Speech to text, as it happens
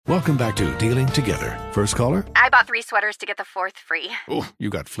Welcome back to Dealing Together. First caller? I bought 3 sweaters to get the 4th free. Oh, you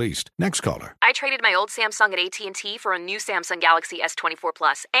got fleeced. Next caller? I traded my old Samsung at AT&T for a new Samsung Galaxy S24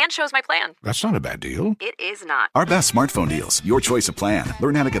 Plus and chose my plan. That's not a bad deal. It is not. Our best smartphone deals. Your choice of plan.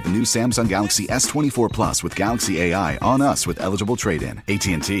 Learn how to get the new Samsung Galaxy S24 Plus with Galaxy AI on us with eligible trade-in.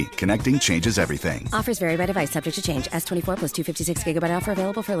 AT&T. Connecting changes everything. Offers vary by device. Subject to change. S24 plus 256 gigabyte offer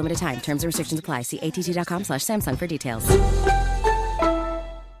available for a limited time. Terms and restrictions apply. See att.com/Samsung for details.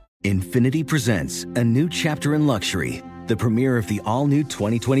 Infiniti presents a new chapter in luxury, the premiere of the all-new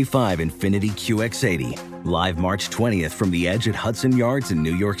 2025 Infiniti QX80, live March 20th from the Edge at Hudson Yards in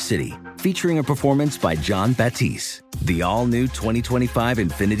New York City, featuring a performance by Jon Batiste. The all-new 2025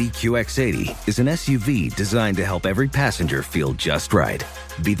 Infiniti QX80 is an SUV designed to help every passenger feel just right.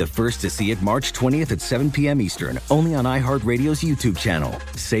 Be the first to see it March 20th at 7 p.m. Eastern, only on iHeartRadio's YouTube channel.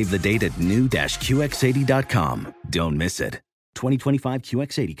 Save the date at new-QX80.com. Don't miss it. 2025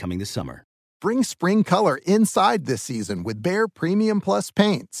 QX80 coming this summer. Bring spring color inside this season with Behr Premium Plus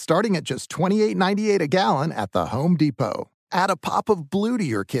paint, starting at just $28.98 a gallon at the Home Depot. Add a pop of blue to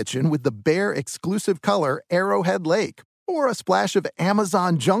your kitchen with the Behr exclusive color Arrowhead Lake, or a splash of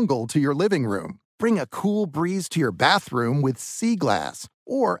Amazon Jungle to your living room. Bring a cool breeze to your bathroom with Sea Glass,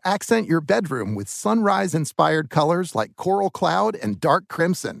 or accent your bedroom with sunrise-inspired colors like Coral Cloud and Dark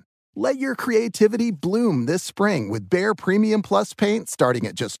Crimson. Let your creativity bloom this spring with Behr Premium Plus paint starting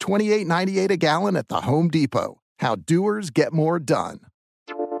at just $28.98 a gallon at the Home Depot. How doers get more done.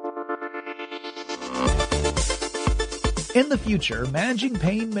 In the future, managing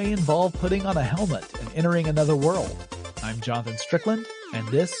pain may involve putting on a helmet and entering another world. I'm Jonathan Strickland, and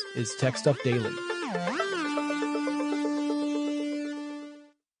this is Tech Stuff Daily.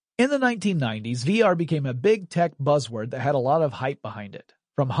 In the 1990s, VR became a big tech buzzword that had a lot of hype behind it.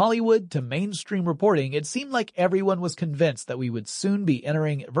 From Hollywood to mainstream reporting, it seemed like everyone was convinced that we would soon be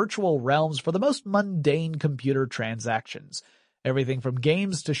entering virtual realms for the most mundane computer transactions. Everything from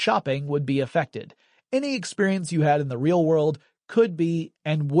games to shopping would be affected. Any experience you had in the real world could be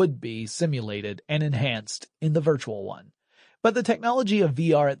and would be simulated and enhanced in the virtual one. But the technology of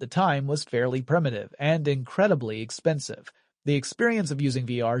VR at the time was fairly primitive and incredibly expensive. The experience of using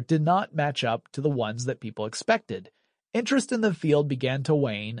VR did not match up to the ones that people expected. Interest in the field began to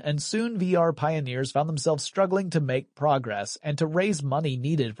wane, and soon VR pioneers found themselves struggling to make progress and to raise money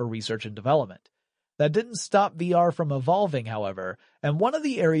needed for research and development. That didn't stop VR from evolving, however, and one of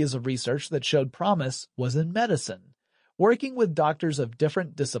the areas of research that showed promise was in medicine. Working with doctors of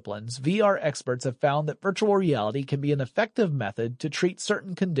different disciplines, VR experts have found that virtual reality can be an effective method to treat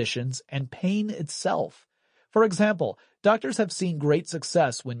certain conditions and pain itself. For example, doctors have seen great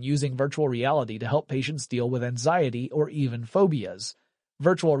success when using virtual reality to help patients deal with anxiety or even phobias.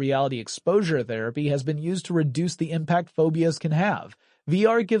 Virtual reality exposure therapy has been used to reduce the impact phobias can have.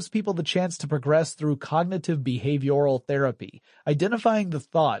 VR gives people the chance to progress through cognitive behavioral therapy, identifying the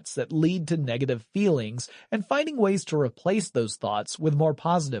thoughts that lead to negative feelings and finding ways to replace those thoughts with more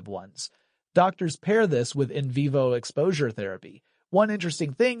positive ones. Doctors pair this with in vivo exposure therapy. One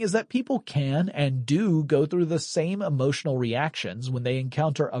interesting thing is that people can and do go through the same emotional reactions when they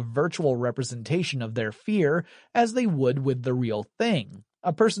encounter a virtual representation of their fear as they would with the real thing.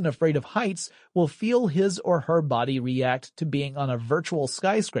 A person afraid of heights will feel his or her body react to being on a virtual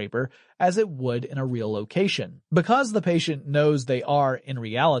skyscraper as it would in a real location. Because the patient knows they are, in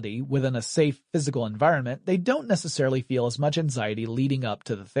reality, within a safe physical environment, they don't necessarily feel as much anxiety leading up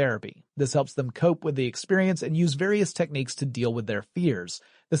to the therapy. This helps them cope with the experience and use various techniques to deal with their fears.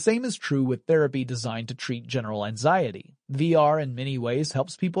 The same is true with therapy designed to treat general anxiety. VR in many ways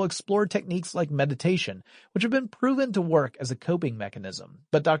helps people explore techniques like meditation, which have been proven to work as a coping mechanism.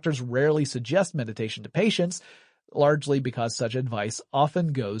 But doctors rarely suggest meditation to patients, largely because such advice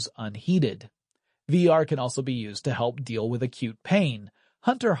often goes unheeded. VR can also be used to help deal with acute pain.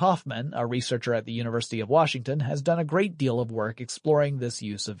 Hunter Hoffman, a researcher at the University of Washington, has done a great deal of work exploring this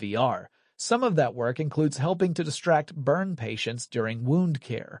use of VR. Some of that work includes helping to distract burn patients during wound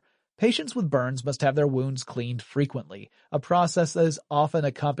care. Patients with burns must have their wounds cleaned frequently, a process that is often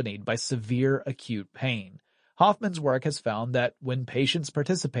accompanied by severe acute pain. Hoffman's work has found that when patients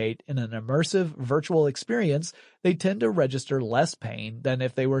participate in an immersive virtual experience, they tend to register less pain than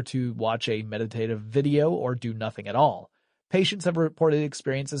if they were to watch a meditative video or do nothing at all. Patients have reported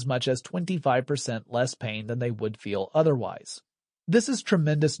experiencing as much as 25% less pain than they would feel otherwise. This is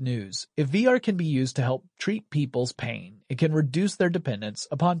tremendous news. If VR can be used to help treat people's pain, it can reduce their dependence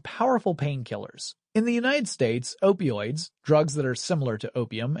upon powerful painkillers. In the United States, opioids, drugs that are similar to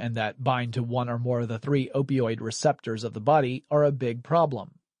opium and that bind to one or more of the 3 opioid receptors of the body, are a big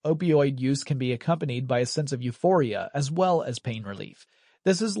problem. Opioid use can be accompanied by a sense of euphoria as well as pain relief.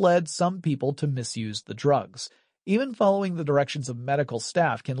 This has led some people to misuse the drugs. Even following the directions of medical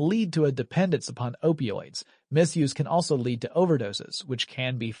staff can lead to a dependence upon opioids. Misuse can also lead to overdoses, which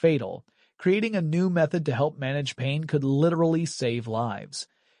can be fatal. Creating a new method to help manage pain could literally save lives.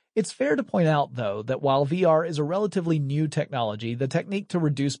 It's fair to point out, though, that while VR is a relatively new technology, the technique to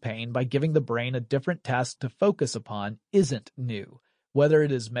reduce pain by giving the brain a different task to focus upon isn't new. Whether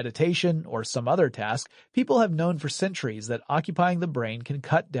it is meditation or some other task, people have known for centuries that occupying the brain can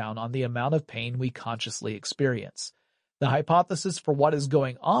cut down on the amount of pain we consciously experience. The hypothesis for what is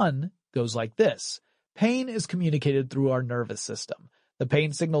going on goes like this. Pain is communicated through our nervous system. The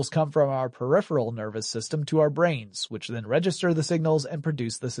pain signals come from our peripheral nervous system to our brains, which then register the signals and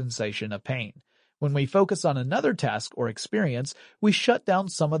produce the sensation of pain. When we focus on another task or experience, we shut down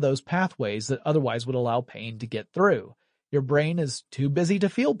some of those pathways that otherwise would allow pain to get through. Your brain is too busy to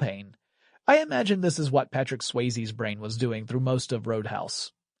feel pain. I imagine this is what Patrick Swayze's brain was doing through most of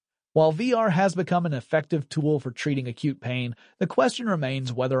Roadhouse. While VR has become an effective tool for treating acute pain, the question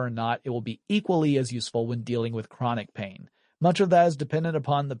remains whether or not it will be equally as useful when dealing with chronic pain. Much of that is dependent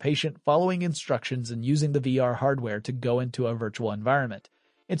upon the patient following instructions and using the VR hardware to go into a virtual environment.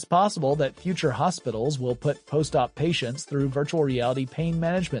 It's possible that future hospitals will put post-op patients through virtual reality pain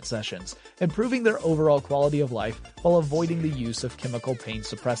management sessions, improving their overall quality of life while avoiding the use of chemical pain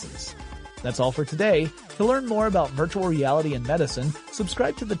suppressants. That's all for today. To learn more about virtual reality and medicine,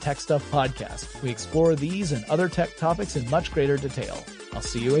 subscribe to the Tech Stuff podcast. We explore these and other tech topics in much greater detail. I'll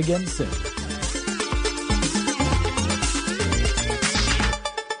see you again soon.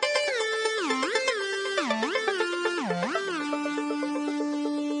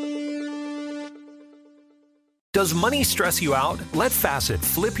 Does money stress you out? Let Facet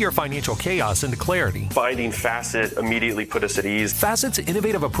flip your financial chaos into clarity. Finding Facet immediately put us at ease. Facet's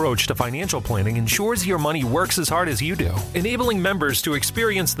innovative approach to financial planning ensures your money works as hard as you do, enabling members to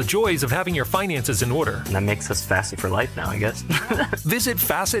experience the joys of having your finances in order. And that makes us Facet for life now, I guess. Visit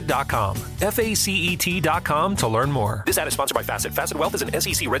Facet.com, FACET.com to learn more. This ad is sponsored by Facet. Facet Wealth is an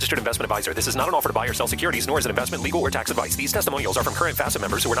SEC registered investment advisor. This is not an offer to buy or sell securities, nor is it investment, legal, or tax advice. These testimonials are from current Facet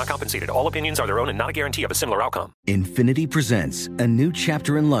members who are not compensated. All opinions are their own and not a guarantee of a similar outcome. Infiniti presents a new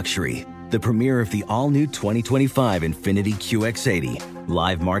chapter in luxury, the premiere of the all-new 2025 Infiniti QX80,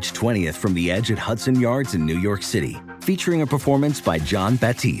 live March 20th from the Edge at Hudson Yards in New York City, featuring a performance by Jon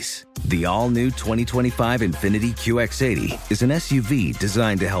Batiste. The all-new 2025 Infiniti QX80 is an SUV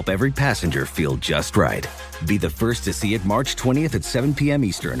designed to help every passenger feel just right. Be the first to see it March 20th at 7 p.m.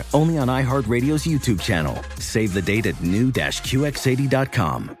 Eastern, only on iHeartRadio's YouTube channel. Save the date at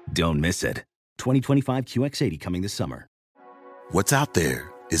new-QX80.com. Don't miss it. 2025 QX80 coming this summer. What's out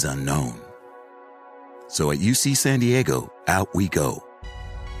there is unknown. So at UC San Diego, out we go.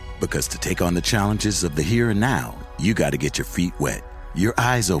 Because to take on the challenges of the here and now, you got to get your feet wet, your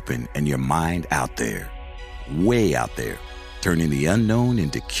eyes open, and your mind out there. Way out there. Turning the unknown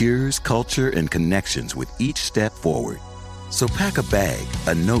into cures, culture, and connections with each step forward. So pack a bag,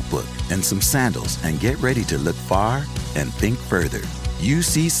 a notebook, and some sandals and get ready to look far and think further.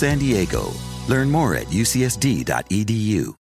 UC San Diego. Learn more at ucsd.edu.